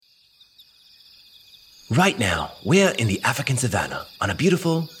Right now, we're in the African savannah on a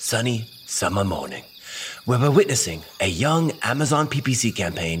beautiful, sunny summer morning, where we're witnessing a young Amazon PPC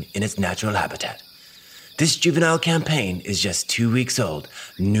campaign in its natural habitat. This juvenile campaign is just 2 weeks old,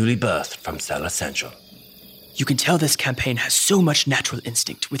 newly birthed from Seller Central. You can tell this campaign has so much natural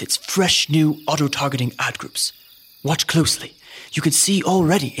instinct with its fresh new auto-targeting ad groups. Watch closely. You can see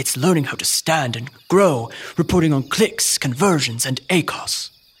already it's learning how to stand and grow, reporting on clicks, conversions, and ACOS.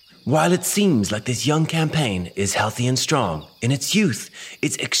 While it seems like this young campaign is healthy and strong, in its youth,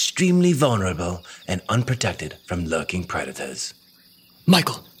 it's extremely vulnerable and unprotected from lurking predators.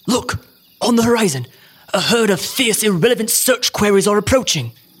 Michael, look! On the horizon, a herd of fierce, irrelevant search queries are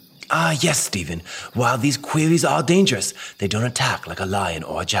approaching. Yes, Stephen. While these queries are dangerous, they don't attack like a lion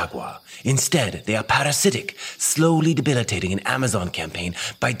or a jaguar. Instead, they are parasitic, slowly debilitating an Amazon campaign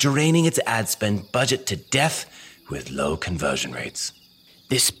by draining its ad spend budget to death with low conversion rates.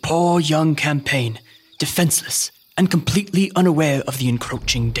 This poor young campaign, defenseless and completely unaware of the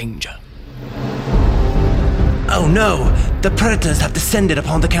encroaching danger. Oh no! The predators have descended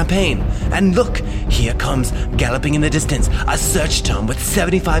upon the campaign. And look, here comes, galloping in the distance, a search term with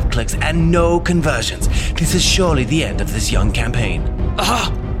 75 clicks and no conversions. This is surely the end of this young campaign.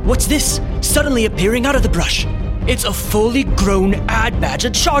 Aha! What's this? Suddenly appearing out of the brush. It's a fully grown ad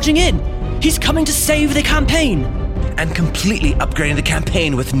badger charging in. He's coming to save the campaign. And completely upgrading the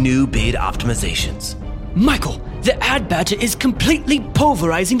campaign with new bid optimizations. Michael, the ad badger is completely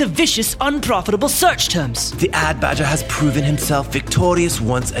pulverizing the vicious, unprofitable search terms. The ad badger has proven himself victorious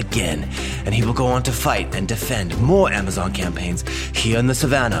once again, and he will go on to fight and defend more Amazon campaigns here in the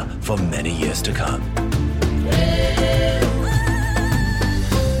savannah for many years to come.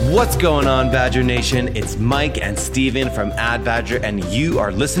 What's going on, Badger Nation? It's Mike and Steven from Ad Badger, and you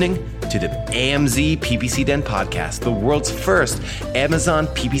are listening to the AMZ PPC Den podcast, the world's first Amazon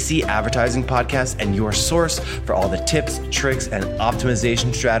PPC advertising podcast and your source for all the tips, tricks, and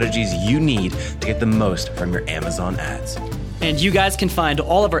optimization strategies you need to get the most from your Amazon ads. And you guys can find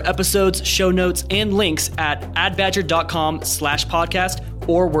all of our episodes, show notes, and links at adbadger.com/podcast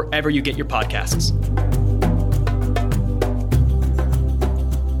or wherever you get your podcasts.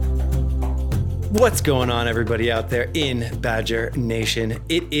 What's going on, everybody out there in Badger Nation?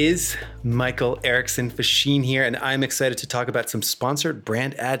 It is Michael Erickson Fasheen here, and I'm excited to talk about some sponsored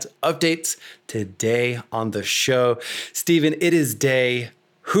brand ads updates today on the show. Steven, it is day,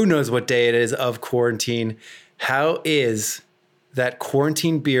 who knows what day it is, of quarantine. How is that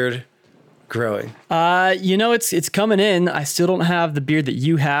quarantine beard growing? It's coming in. I still don't have the beard that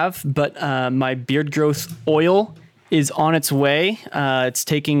you have, but my beard growth oil is on its way. It's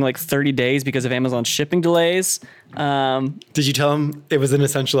taking like 30 days because of Amazon shipping delays. Did you tell him it was an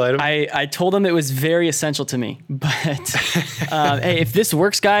essential item? I told him it was very essential to me. But hey, if this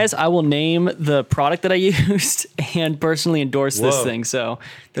works, guys, I will name the product that I used and personally endorse this thing. So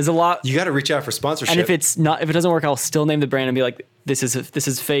there's a lot. You got to reach out for sponsorship. And if it doesn't work, I'll still name the brand and be like, this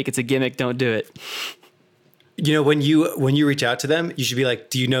is fake. It's a gimmick. Don't do it. You know, when you reach out to them, you should be like,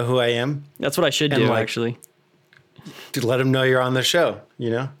 do you know who I am? That's what I should do, actually. To let them know you're on the show,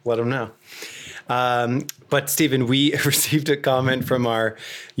 let them know. But Steven, we received a comment from our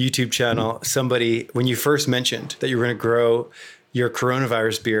YouTube channel. Somebody, when you first mentioned that you were going to grow your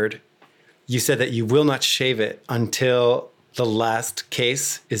coronavirus beard, you said that you will not shave it until the last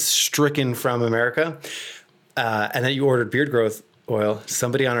case is stricken from America, and that you ordered beard growth oil.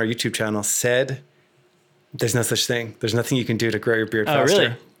 Somebody on our YouTube channel said there's no such thing. There's nothing you can do to grow your beard faster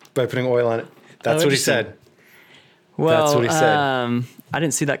really? by putting oil on it. That's what he said. Well, that's what he said. I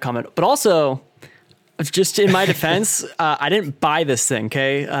didn't see that comment. But also, just in my defense, I didn't buy this thing,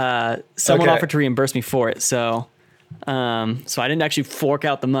 okay? Someone offered to reimburse me for it. So I didn't actually fork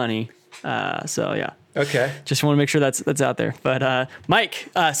out the money. Yeah. Okay. Just want to make sure that's out there. But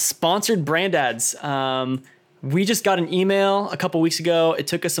Mike, sponsored brand ads. We just got an email a couple weeks ago. It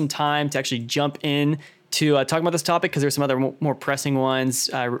took us some time to actually jump in to talk about this topic because there's some other more pressing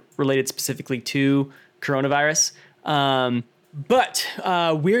ones related specifically to coronavirus. But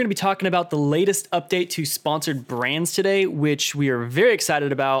we're going to be talking about the latest update to sponsored brands today, which we are very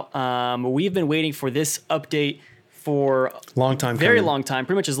excited about. We've been waiting for this update for long time, long time,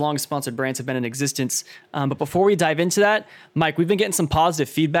 pretty much as long as sponsored brands have been in existence. But before we dive into that, Mike, we've been getting some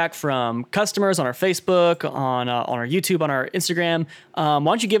positive feedback from customers on our Facebook, on our YouTube, on our Instagram. Why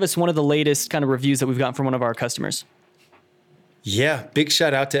don't you give us one of the latest kind of reviews that we've gotten from one of our customers? Yeah, big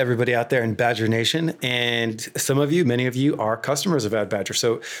shout out to everybody out there in Badger Nation. And many of you are customers of Ad Badger.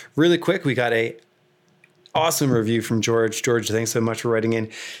 So really quick, we got a awesome review from George. George, thanks so much for writing in.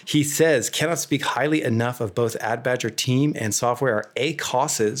 He says, cannot speak highly enough of both AdBadger team and software. Our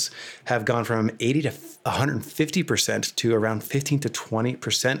ACOSs have gone from 80 to 150% to around 15 to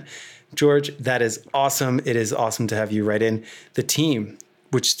 20%. George, that is awesome. It is awesome to have you write in. The team,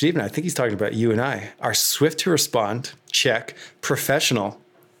 which Stephen, I think he's talking about you and I, are swift to respond, check, professional,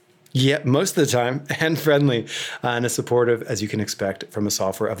 yeah, most of the time, and friendly and as supportive as you can expect from a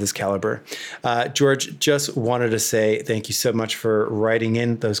software of this caliber. George, just wanted to say thank you so much for writing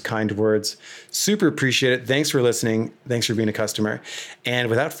in those kind words. Super appreciate it. Thanks for listening. Thanks for being a customer. And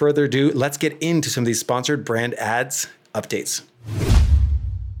without further ado, let's get into some of these sponsored brand ads updates.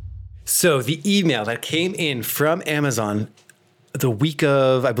 So the email that came in from Amazon the week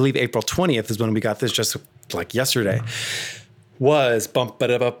of, I believe, April 20th is when we got this, just like yesterday, was bump ba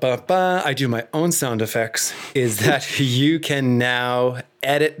da ba ba ba. I do my own sound effects. Is that you can now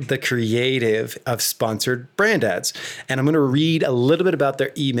edit the creative of sponsored brand ads. And I'm going to read a little bit about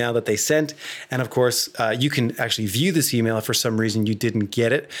their email that they sent. And of course, you can actually view this email if for some reason you didn't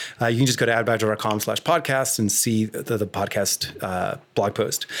get it. You can just go to adbadger.com/podcast and see the podcast blog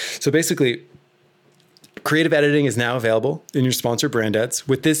post. So basically, creative editing is now available in your sponsored brand ads.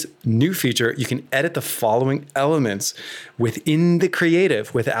 With this new feature, you can edit the following elements within the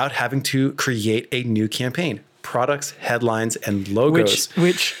creative without having to create a new campaign: products, headlines, and logos.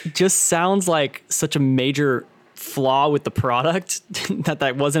 Which just sounds like such a major flaw with the product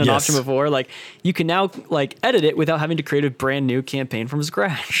that wasn't an option before. Like, you can now like edit it without having to create a brand new campaign from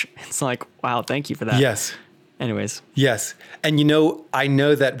scratch. It's like, wow, thank you for that. Yes. Anyways. Yes. And I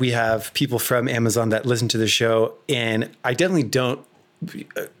know that we have people from Amazon that listen to the show, and I definitely don't,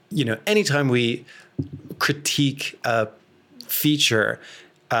 anytime we critique a feature,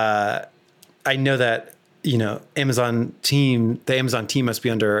 I know that, the Amazon team must be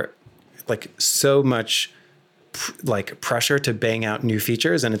under like so much pressure to bang out new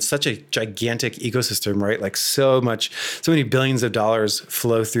features, and it's such a gigantic ecosystem, right? Like so many billions of dollars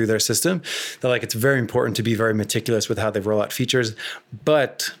flow through their system that it's very important to be very meticulous with how they roll out features.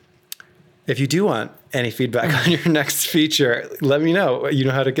 But if you do want any feedback on your next feature, let me know. You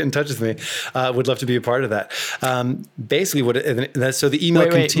know how to get in touch with me. Would love to be a part of that. Basically, so the email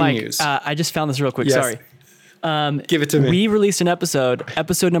continues. Mike, I just found this real quick. Yes. Sorry. Give it to me. We released an episode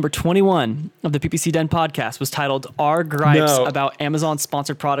number 21 of the PPC Den podcast was titled Our Gripes About Amazon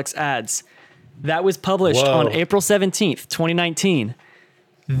Sponsored Products Ads. That was published on April 17th, 2019.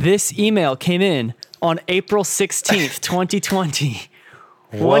 This email came in on April 16th, 2020.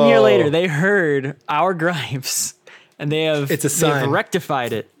 Whoa. 1 year later, they heard our gripes and they've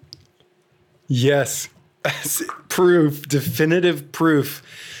rectified it. Yes. Definitive proof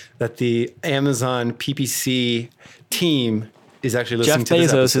that the Amazon PPC team is actually listening to this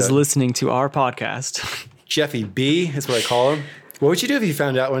episode. Jeff Bezos is listening to our podcast. Jeffy B is what I call him. What would you do if you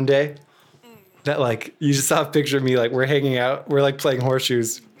found out one day that you just saw a picture of me, we're hanging out, we're playing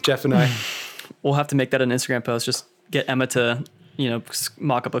horseshoes, Jeff and I? We'll have to make that an Instagram post. Just get Emma to,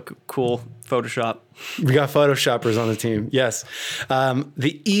 mock up a cool Photoshop. We got Photoshoppers on the team. Yes.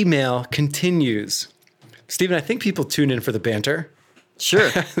 The email continues. Stephen, I think people tune in for the banter.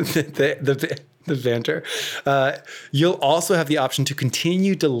 Sure. the banter. You'll also have the option to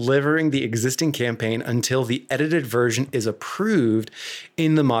continue delivering the existing campaign until the edited version is approved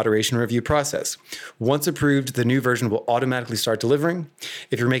in the moderation review process. Once approved, the new version will automatically start delivering.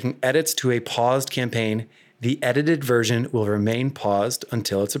 If you're making edits to a paused campaign, the edited version will remain paused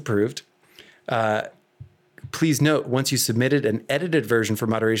until it's approved. Please note, once you submitted an edited version for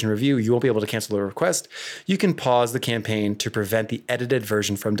moderation review, you won't be able to cancel the request. You can pause the campaign to prevent the edited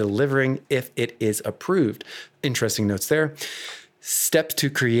version from delivering if it is approved. Interesting notes there. Steps to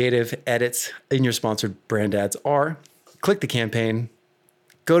creative edits in your sponsored brand ads are: click the campaign,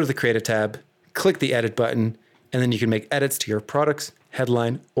 go to the creative tab, click the edit button, and then you can make edits to your products,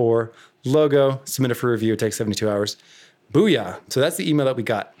 headline, or logo. Submit it for review. It takes 72 hours. Booyah. So that's the email that we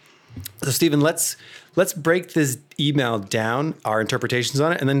got. So Stephen, let's break this email down, our interpretations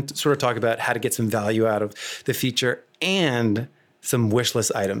on it, and then sort of talk about how to get some value out of the feature and some wish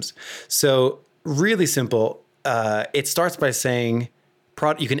list items. So really simple. It starts by saying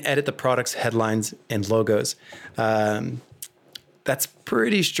you can edit the products, headlines, and logos. That's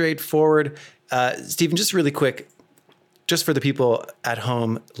pretty straightforward. Stephen, just really quick, just for the people at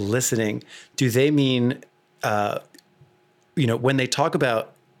home listening, do they mean, when they talk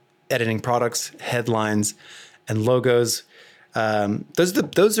about editing products, headlines, and logos,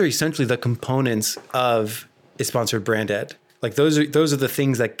 those are essentially the components of a sponsored brand ad. Those are the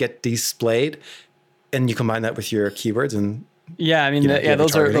things that get displayed, and you combine that with your keywords, and Yeah, I mean, You know, do you have a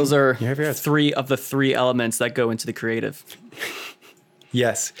those targeting? are You have your ads. 3 of the 3 elements that go into the creative.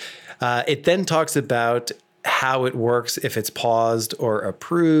 Yes. It then talks about how it works if it's paused or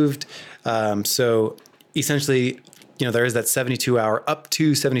approved. So essentially, there is that up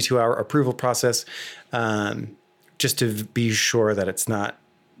to 72-hour approval process, just to be sure that it's not,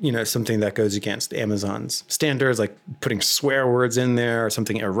 something that goes against Amazon's standards, like putting swear words in there or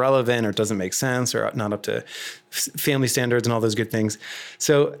something irrelevant or doesn't make sense or not up to family standards and all those good things.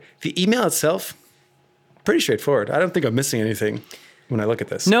 So the email itself, pretty straightforward. I don't think I'm missing anything when I look at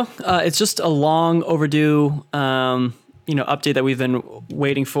this. No, it's just a long overdue, update that we've been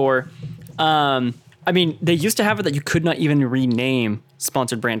waiting for. I mean, they used to have it that you could not even rename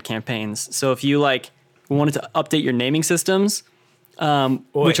sponsored brand campaigns. So if you wanted to update your naming systems,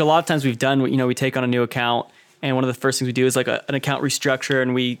 which a lot of times we've done, we take on a new account and one of the first things we do is an account restructure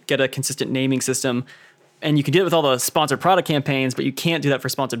and we get a consistent naming system. And you can do it with all the sponsored product campaigns, but you can't do that for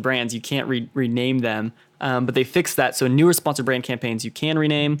sponsored brands. You can't rename them. But they fixed that. So newer sponsored brand campaigns, you can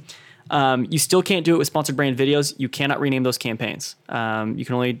rename. You still can't do it with sponsored brand videos. You cannot rename those campaigns. You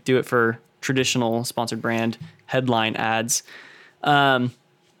can only do it for traditional sponsored brand headline ads. Yeah,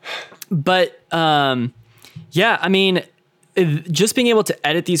 I mean, just being able to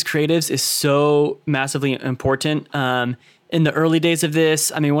edit these creatives is so massively important. In the early days of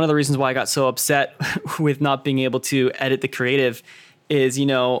this, I mean, one of the reasons why I got so upset with not being able to edit the creative is, in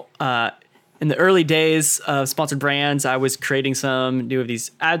the early days of sponsored brands, I was creating some new of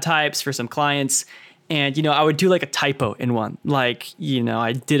these ad types for some clients. And, I would do a typo in one, I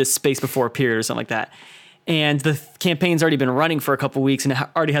did a space before a period or something like that. And the campaign's already been running for a couple of weeks and it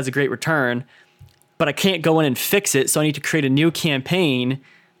already has a great return, but I can't go in and fix it. So I need to create a new campaign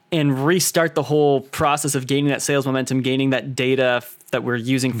and restart the whole process of gaining that sales momentum, gaining that data that we're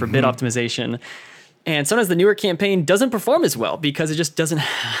using for bid optimization. And sometimes the newer campaign doesn't perform as well because it just doesn't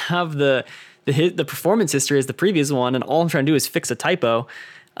have the performance history as the previous one. And all I'm trying to do is fix a typo.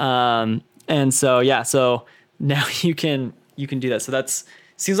 And so now you can do that. So that's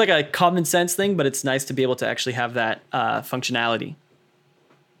seems like a common sense thing, but it's nice to be able to actually have that functionality.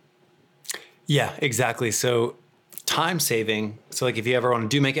 Yeah, exactly. So time saving. So if you ever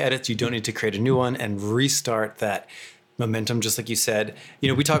want to make edits, you don't need to create a new one and restart that momentum, just like you said.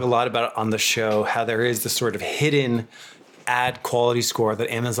 We talk a lot about it on the show, how there is this sort of hidden ad quality score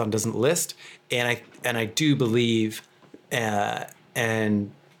that Amazon doesn't list. And I do believe,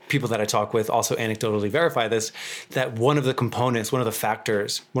 and people that I talk with also anecdotally verify this, that one of the components, one of the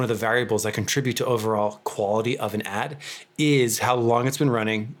factors, one of the variables that contribute to overall quality of an ad is how long it's been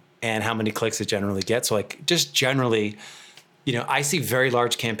running and how many clicks it generally gets. So just generally, I see very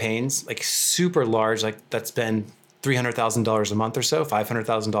large campaigns, super large, that spend $300,000 a month or so,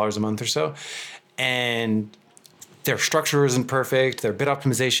 $500,000 a month or so. And their structure isn't perfect. Their bid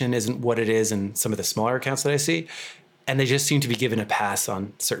optimization isn't what it is in some of the smaller accounts that I see. And they just seem to be given a pass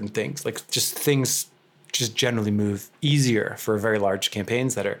on certain things. Things just generally move easier for very large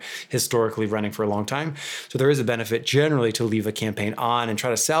campaigns that are historically running for a long time. So there is a benefit generally to leave a campaign on and try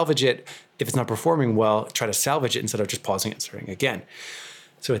to salvage it. If it's not performing well, try to salvage it instead of just pausing it and starting again.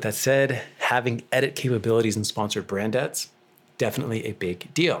 So with that said, having edit capabilities in sponsored brand ads, definitely a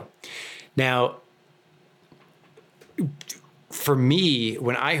big deal. Now, for me,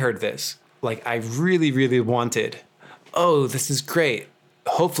 when I heard this, I really, really wanted, this is great.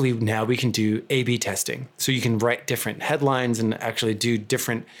 Hopefully now we can do A/B testing. So you can write different headlines and actually do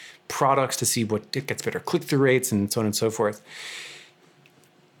different products to see what gets better click-through rates and so on and so forth.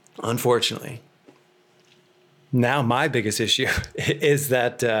 Unfortunately, now my biggest issue is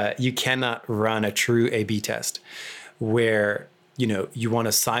that you cannot run a true A/B test where, you want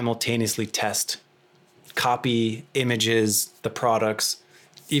to simultaneously test copy, images, the products,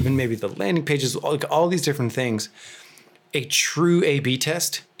 even maybe the landing pages, all these different things. A true A/B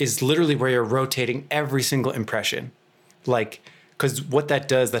test is literally where you're rotating every single impression. Because what that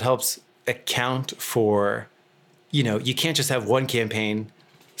does, that helps account for, you can't just have one campaign,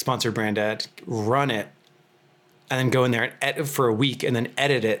 sponsored brand ad, run it, and then go in there and edit for a week and then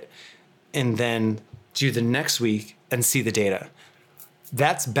edit it and then do the next week and see the data.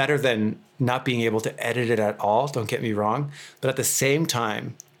 That's better than not being able to edit it at all, don't get me wrong. But at the same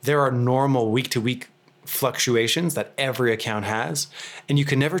time, there are normal week-to-week fluctuations that every account has. And you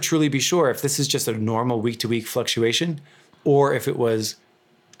can never truly be sure if this is just a normal week-to-week fluctuation or if it was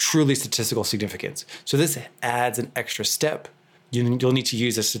truly statistical significance. So this adds an extra step. You'll need to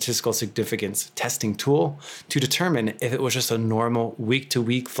use a statistical significance testing tool to determine if it was just a normal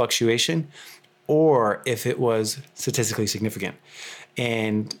week-to-week fluctuation or if it was statistically significant.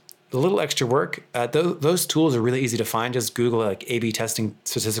 And a little extra work. Those tools are really easy to find. Just Google like A/B testing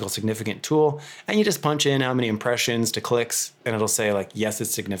statistical significant tool, and you just punch in how many impressions to clicks, and it'll say like, yes,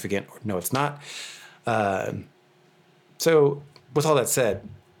 it's significant, or no, it's not. So with all that said,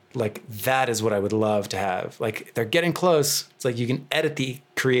 like that is what I would love to have. Like they're getting close. It's like you can edit the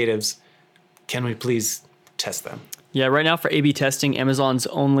creatives. Can we please test them? Yeah, right now for A/B testing, Amazon's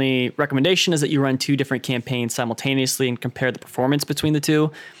only recommendation is that you run 2 different campaigns simultaneously and compare the performance between the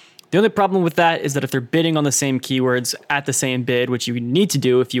two. The only problem with that is that if they're bidding on the same keywords at the same bid, which you need to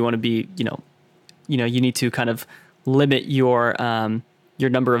do if you want to be, you need to kind of limit your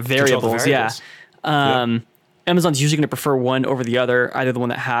number of variables. Yeah. Amazon's usually going to prefer one over the other, either the one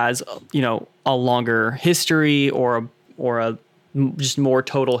that has, a longer history or a just more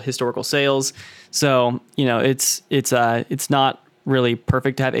total historical sales. So, it's not really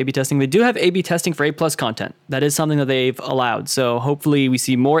perfect to have A/B testing. They do have A/B testing for A+ content. That is something that they've allowed. So hopefully we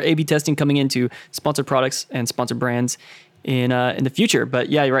see more A/B testing coming into sponsored products and sponsored brands in the future. But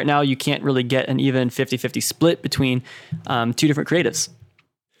yeah, right now you can't really get an even 50-50 split between 2 different creatives.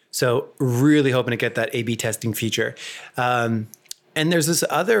 So really hoping to get that A/B testing feature. And there's this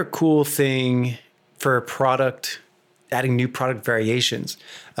other cool thing for adding new product variations,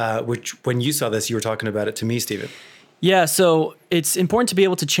 which when you saw this, you were talking about it to me, Stephen. Yeah, so it's important to be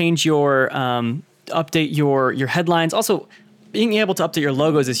able to change update your headlines. Also, being able to update your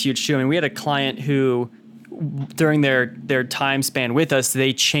logos is huge too. I mean, we had a client who, during their time span with us,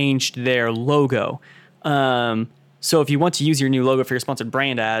 they changed their logo. So if you want to use your new logo for your sponsored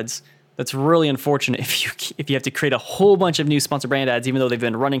brand ads, that's really unfortunate if you have to create a whole bunch of new sponsored brand ads, even though they've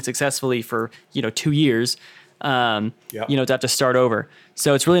been running successfully for 2 years. To have to start over.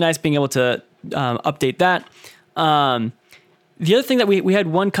 So it's really nice being able to update that. The other thing that we had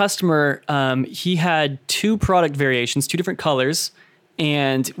one customer, he had 2 product variations, 2 different colors,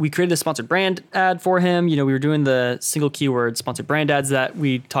 and we created a sponsored brand ad for him. We were doing the single keyword sponsored brand ads that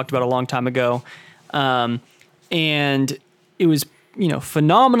we talked about a long time ago. And it was,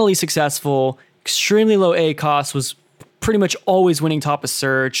 phenomenally successful, extremely low A cost, was pretty much always winning top of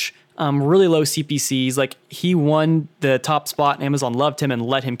search. Really low CPCs. Like he won the top spot and Amazon loved him and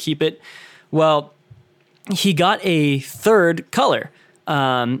let him keep it. Well, he got a 3rd color,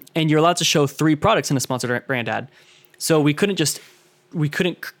 and you're allowed to show 3 products in a sponsored brand ad. So we couldn't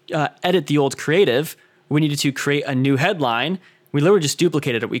edit the old creative. We needed to create a new headline. We literally just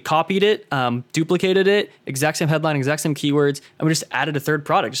duplicated it. We copied it, duplicated it, exact same headline, exact same keywords, and we just added a 3rd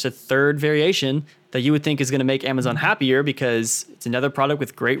product, just a 3rd variation that you would think is going to make Amazon happier because it's another product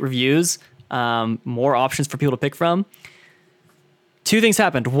with great reviews, more options for people to pick from. 2 things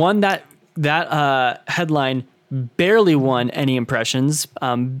happened. One, that headline barely won any impressions,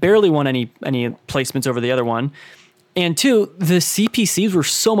 barely won any placements over the other one. And 2, the CPCs were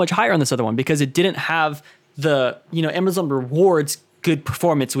so much higher on this other one because it didn't have Amazon rewards good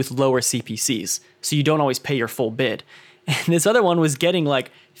performance with lower CPCs. So you don't always pay your full bid. And this other one was getting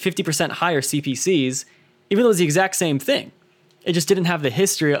like 50% higher CPCs, even though it was the exact same thing. It just didn't have the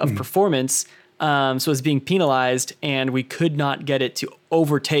history of performance. So it was being penalized, and we could not get it to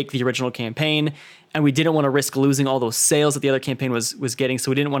overtake the original campaign. And we didn't want to risk losing all those sales that the other campaign was getting. So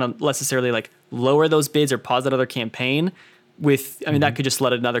we didn't want to necessarily like lower those bids or pause that other campaign that could just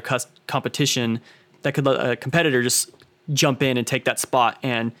let another competition, that could let a competitor just jump in and take that spot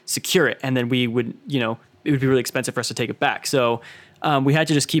and secure it. And then we would, it would be really expensive for us to take it back. So we had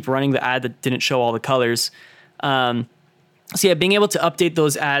to just keep running the ad that didn't show all the colors. So yeah, being able to update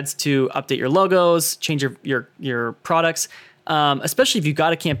those ads to update your logos, change your products, especially if you've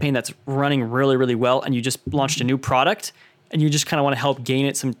got a campaign that's running really, really well and you just launched a new product and you just kind of want to help gain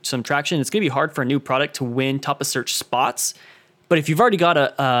it some traction. It's going to be hard for a new product to win top of search spots. But if you've already got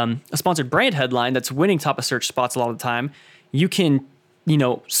a sponsored brand headline that's winning top of search spots a lot of the time, you can,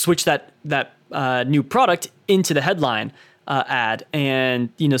 switch that new product into the headline ad and,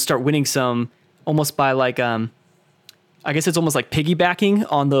 start winning some almost by like, I guess it's almost like piggybacking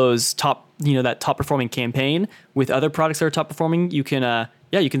on those top, that top performing campaign with other products that are top performing. You can,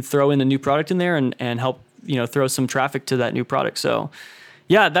 you can throw in a new product in there and help, throw some traffic to that new product. So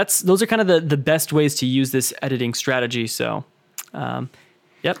yeah, those are kind of the best ways to use this editing strategy. So,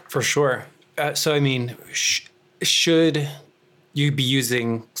 yep. For sure. So, I mean, should you be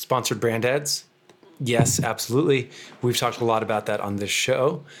using sponsored brand ads? Yes, absolutely. We've talked a lot about that on this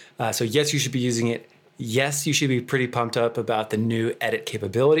show. So yes, you should be using it. Yes, you should be pretty pumped up about the new edit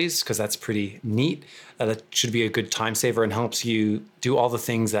capabilities because that's pretty neat. That should be a good time saver and helps you do all the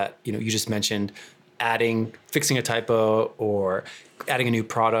things that you just mentioned, fixing a typo or adding a new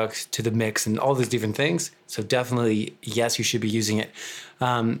product to the mix and all these different things. So definitely, yes, you should be using it.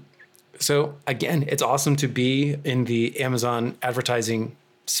 So again, it's awesome to be in the Amazon advertising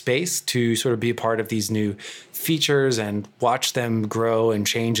space, to sort of be a part of these new features and watch them grow and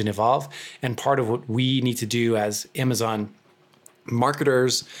change and evolve. And part of what we need to do as Amazon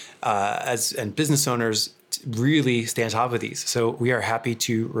marketers and business owners to really stay on top of these. So we are happy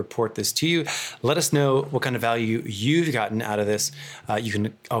to report this to you. Let us know what kind of value you've gotten out of this. You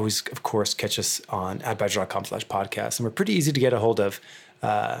can always, of course, catch us on adbadger.com/podcast. And we're pretty easy to get a hold of.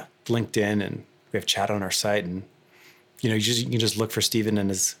 LinkedIn, and we have chat on our site, and you can just look for Steven and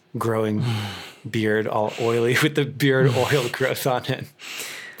his growing beard, all oily with the beard oil growth on it,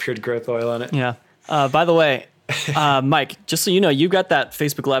 beard growth oil on it. Yeah. By the way, Mike, just so you know, you've got that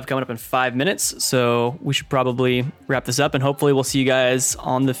Facebook Live coming up in 5 minutes, so we should probably wrap this up, and hopefully we'll see you guys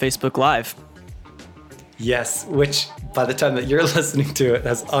on the Facebook Live. Yes, which by the time that you're listening to it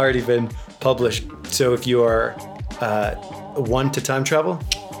has already been published. So if you are one to time travel,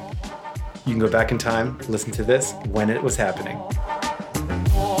 you can go back in time, listen to this when it was happening.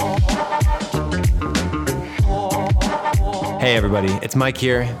 Hey everybody, it's Mike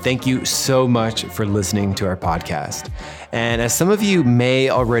here. Thank you so much for listening to our podcast. And as some of you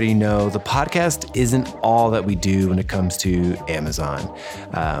may already know, the podcast isn't all that we do when it comes to Amazon.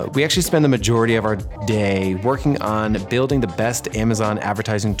 We actually spend the majority of our day working on building the best Amazon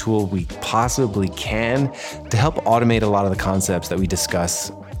advertising tool we possibly can to help automate a lot of the concepts that we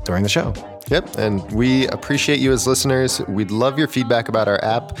discuss during the show. Yep, and we appreciate you as listeners. We'd love your feedback about our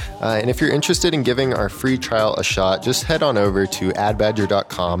app. And if you're interested in giving our free trial a shot, just head on over to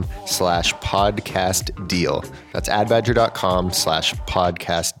adbadger.com/podcast deal. That's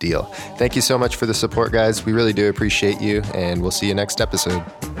adbadger.com/podcast deal. Thank you so much for the support, guys. We really do appreciate you, and we'll see you next episode.